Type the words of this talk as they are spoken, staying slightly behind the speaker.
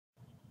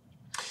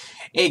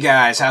Hey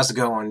guys, how's it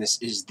going? This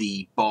is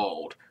the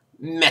Bald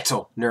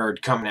Metal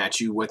Nerd coming at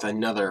you with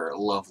another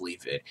lovely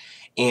vid.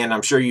 And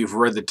I'm sure you've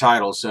read the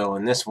title, so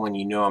in this one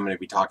you know I'm going to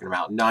be talking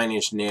about Nine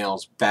Inch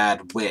Nails'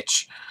 Bad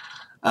Witch.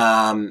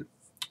 Um,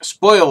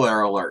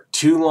 Spoiler alert,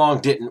 too long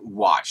didn't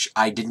watch.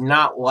 I did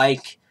not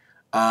like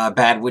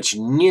Bad Witch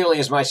nearly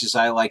as much as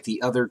I like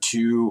the other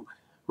two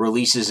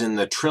releases in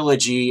the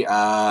trilogy,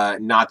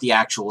 not the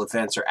actual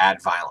events or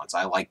Ad Violence.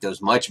 I like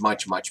those much,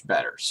 much, much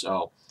better.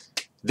 So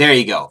there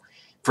you go.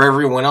 For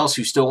everyone else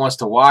who still wants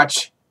to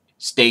watch,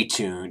 stay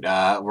tuned.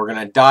 We're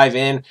going to dive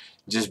in,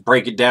 just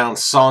break it down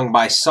song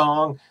by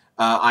song.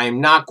 I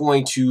am not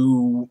going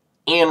to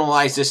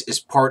analyze this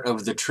as part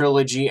of the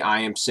trilogy.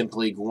 I am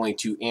simply going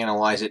to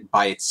analyze it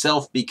by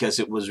itself because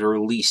it was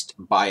released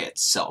by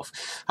itself.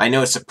 I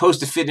know it's supposed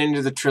to fit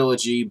into the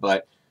trilogy,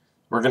 but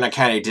we're going to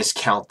kind of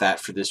discount that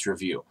for this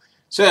review.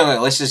 So anyway,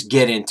 let's just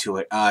get into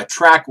it.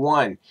 Track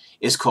 1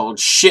 is called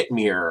Shit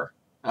Mirror.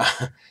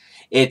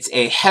 It's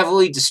a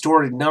heavily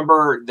distorted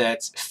number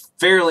that's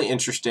fairly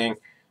interesting,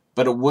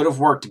 but it would have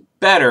worked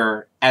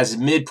better as a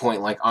midpoint,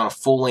 like on a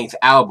full-length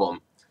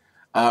album.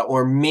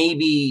 Or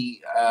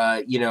maybe,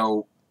 I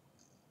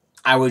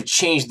would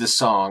change the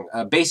song.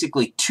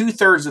 Basically,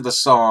 two-thirds of the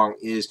song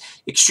is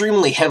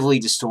extremely heavily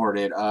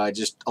distorted,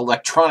 just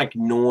electronic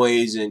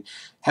noise and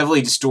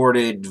heavily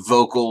distorted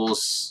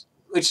vocals,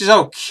 which is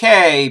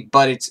okay,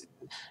 but it's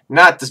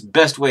not the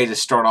best way to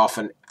start off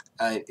an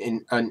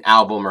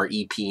album or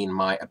EP, in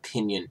my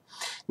opinion.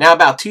 Now,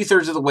 about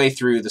two-thirds of the way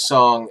through the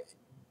song,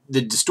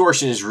 the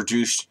distortion is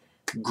reduced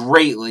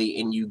greatly,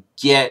 and you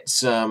get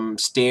some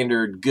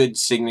standard good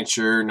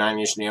signature Nine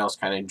Inch Nails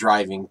kind of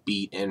driving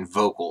beat and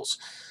vocals.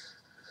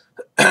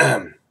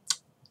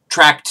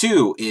 Track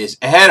 2 is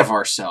Ahead of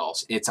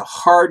Ourselves. It's a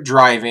hard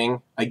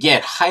driving,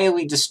 again,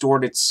 highly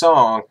distorted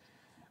song,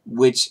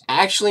 which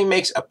actually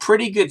makes a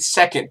pretty good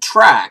second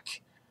track.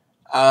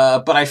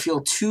 But I feel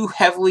two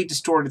heavily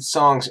distorted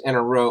songs in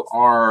a row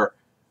are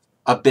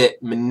a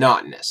bit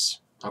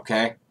monotonous.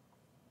 Okay?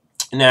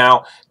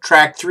 Now,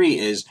 track 3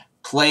 is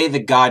Play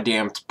the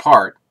Goddamn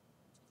Part.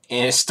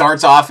 And it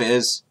starts off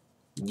as,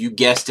 you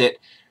guessed it,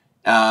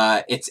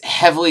 it's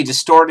heavily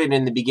distorted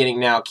in the beginning.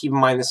 Now, keep in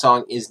mind the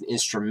song is an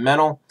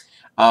instrumental,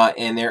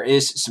 and there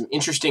is some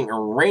interesting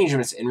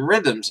arrangements and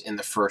rhythms in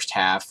the first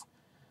half.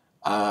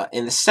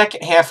 And the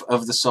second half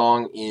of the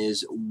song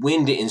is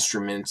wind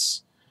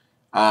instruments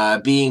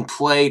being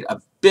played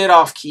a bit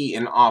off key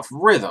and off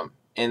rhythm,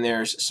 and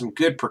there's some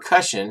good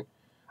percussion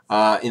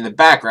in the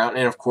background,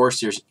 and of course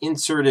there's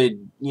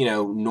inserted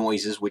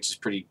noises, which is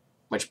pretty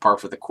much par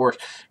for the course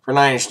for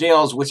Nine Inch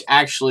Nails, which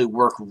actually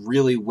work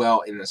really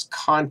well in this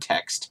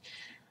context.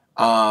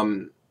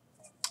 Track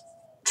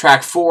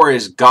 4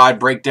 is God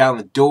Break Down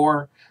the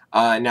Door.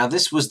 Now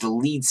this was the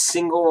lead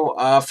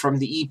single from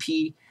the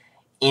EP.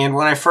 And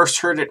when I first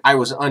heard it, I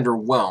was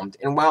underwhelmed.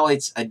 And while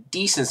it's a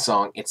decent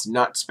song, it's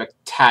not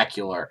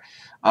spectacular.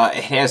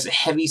 It has a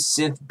heavy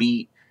synth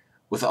beat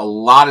with a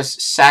lot of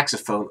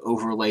saxophone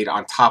overlaid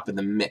on top of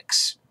the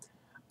mix.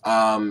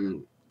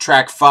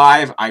 Track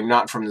 5, I'm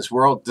Not From This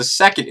World, the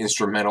second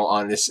instrumental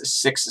on this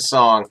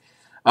 6-song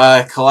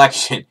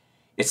collection.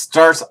 It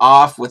starts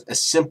off with a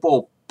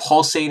simple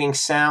pulsating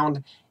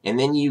sound, and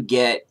then you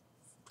get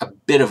a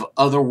bit of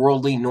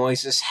otherworldly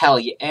noises. Hell,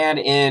 you add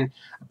in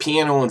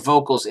piano and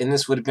vocals, and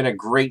this would have been a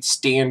great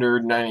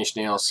standard Nine Inch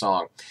Nails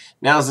song.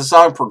 Now, as the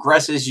song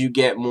progresses, you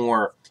get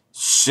more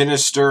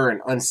sinister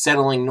and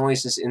unsettling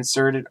noises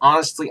inserted.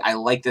 Honestly, I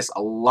like this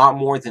a lot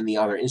more than the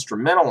other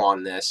instrumental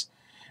on this,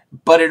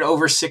 but at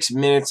over 6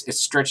 minutes, it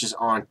stretches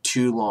on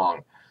too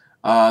long.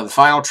 The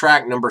final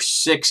track, number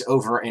 6,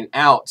 Over and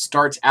Out,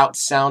 starts out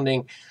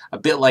sounding a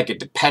bit like a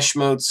Depeche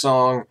Mode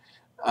song,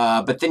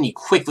 but then you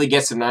quickly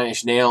get some Nine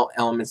Inch Nail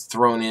elements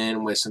thrown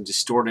in with some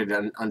distorted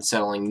and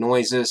unsettling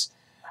noises.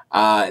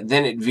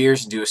 Then it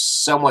veers into a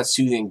somewhat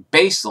soothing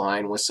bass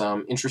line with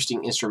some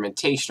interesting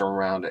instrumentation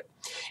around it.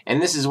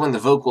 And this is when the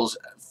vocals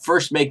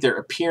first make their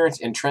appearance,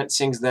 and Trent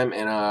sings them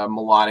in a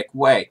melodic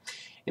way.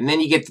 And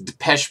then you get the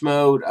Depeche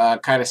Mode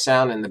kind of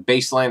sound and the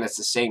bass line at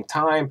the same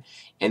time.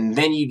 And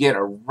then you get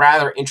a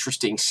rather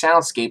interesting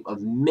soundscape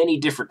of many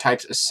different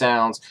types of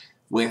sounds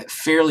with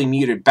fairly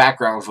muted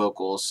background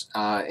vocals,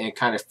 and it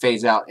kind of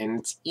fades out. And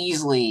it's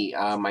easily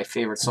my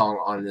favorite song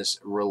on this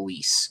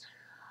release.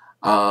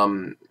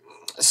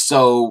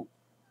 So,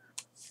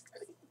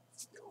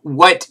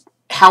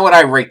 how would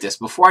I rate this?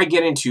 Before I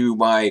get into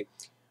my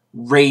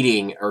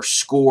rating or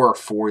score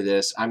for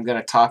this, I'm going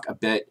to talk a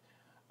bit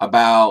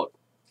about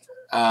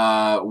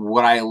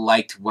what I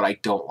liked, what I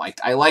don't like.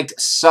 I liked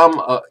some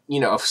of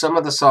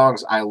the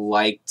songs I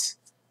liked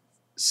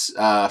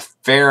a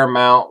fair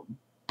amount,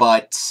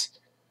 but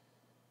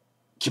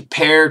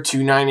compared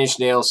to Nine Inch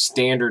Nails'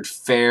 standard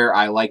fare,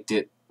 I liked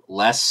it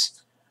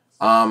less.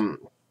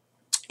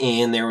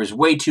 And there was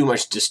way too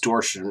much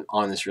distortion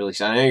on this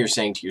release. I know you're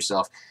saying to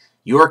yourself,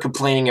 you're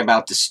complaining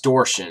about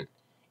distortion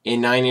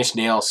in Nine Inch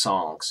Nails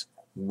songs.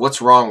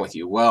 What's wrong with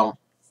you? Well,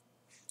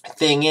 the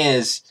thing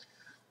is,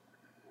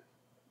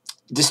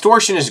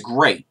 distortion is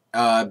great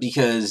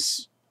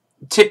because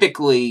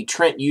typically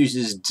Trent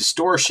uses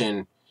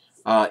distortion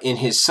in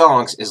his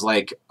songs as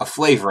like a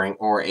flavoring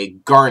or a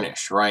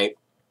garnish, right?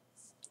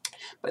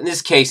 But in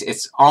this case,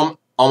 it's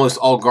almost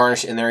all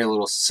garnish and very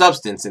little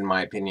substance, in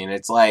my opinion.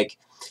 It's like,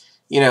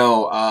 in a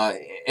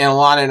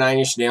lot of Nine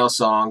Inch Nails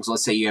songs,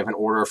 let's say you have an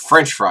order of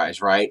French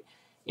fries, right?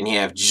 And you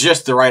have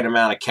just the right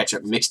amount of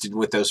ketchup mixed in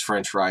with those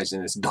French fries,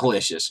 and it's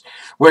delicious.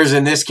 Whereas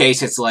in this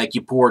case, it's like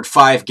you poured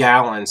 5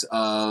 gallons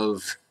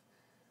of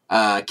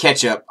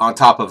ketchup on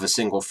top of a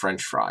single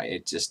French fry.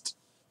 It just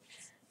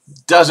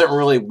doesn't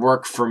really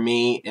work for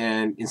me,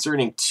 and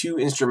inserting 2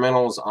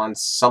 instrumentals on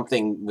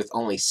something with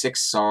only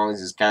 6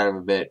 songs is kind of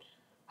a bit,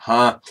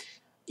 huh?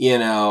 You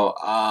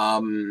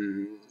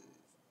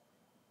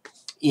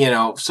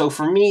know, so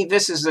for me,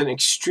 this is an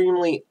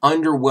extremely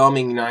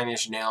underwhelming Nine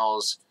Inch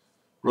Nails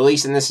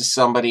release, and this is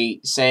somebody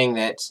saying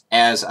that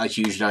as a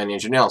huge Nine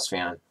Inch Nails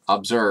fan.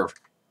 Observe,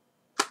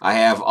 I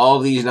have all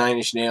of these Nine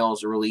Inch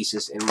Nails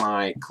releases in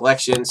my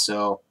collection,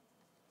 so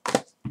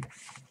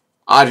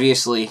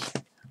obviously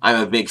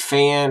I'm a big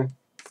fan,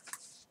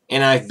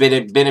 and I've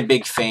been a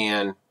big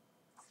fan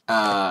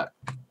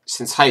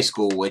since high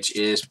school, which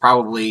is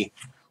probably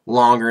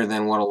longer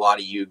than what a lot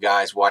of you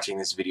guys watching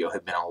this video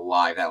have been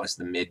alive. That was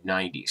the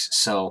mid-90s.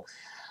 So,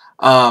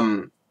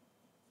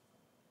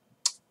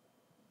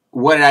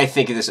 what did I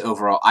think of this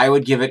overall? I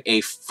would give it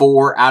a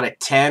 4 out of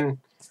 10.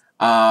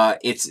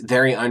 It's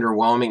very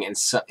underwhelming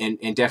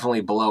and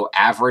definitely below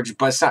average,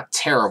 but it's not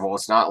terrible.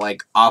 It's not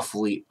like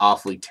awfully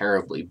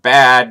terribly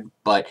bad,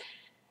 but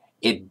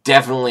it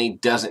definitely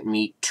doesn't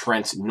meet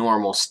Trent's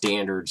normal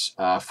standards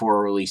for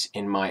a release,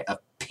 in my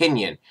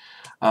opinion.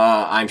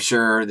 I'm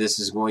sure this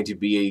is going to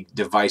be a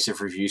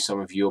divisive review. Some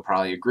of you will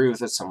probably agree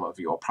with it. Some of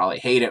you will probably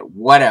hate it.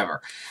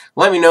 Whatever.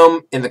 Let me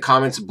know in the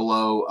comments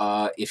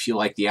below if you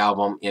like the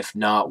album. If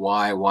not,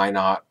 why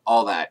not,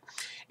 all that.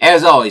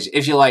 As always,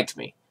 if you liked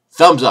me,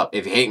 thumbs up.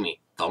 If you hate me,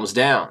 thumbs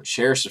down.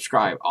 Share,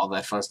 subscribe, all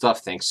that fun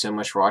stuff. Thanks so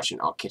much for watching.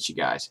 I'll catch you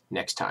guys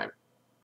next time.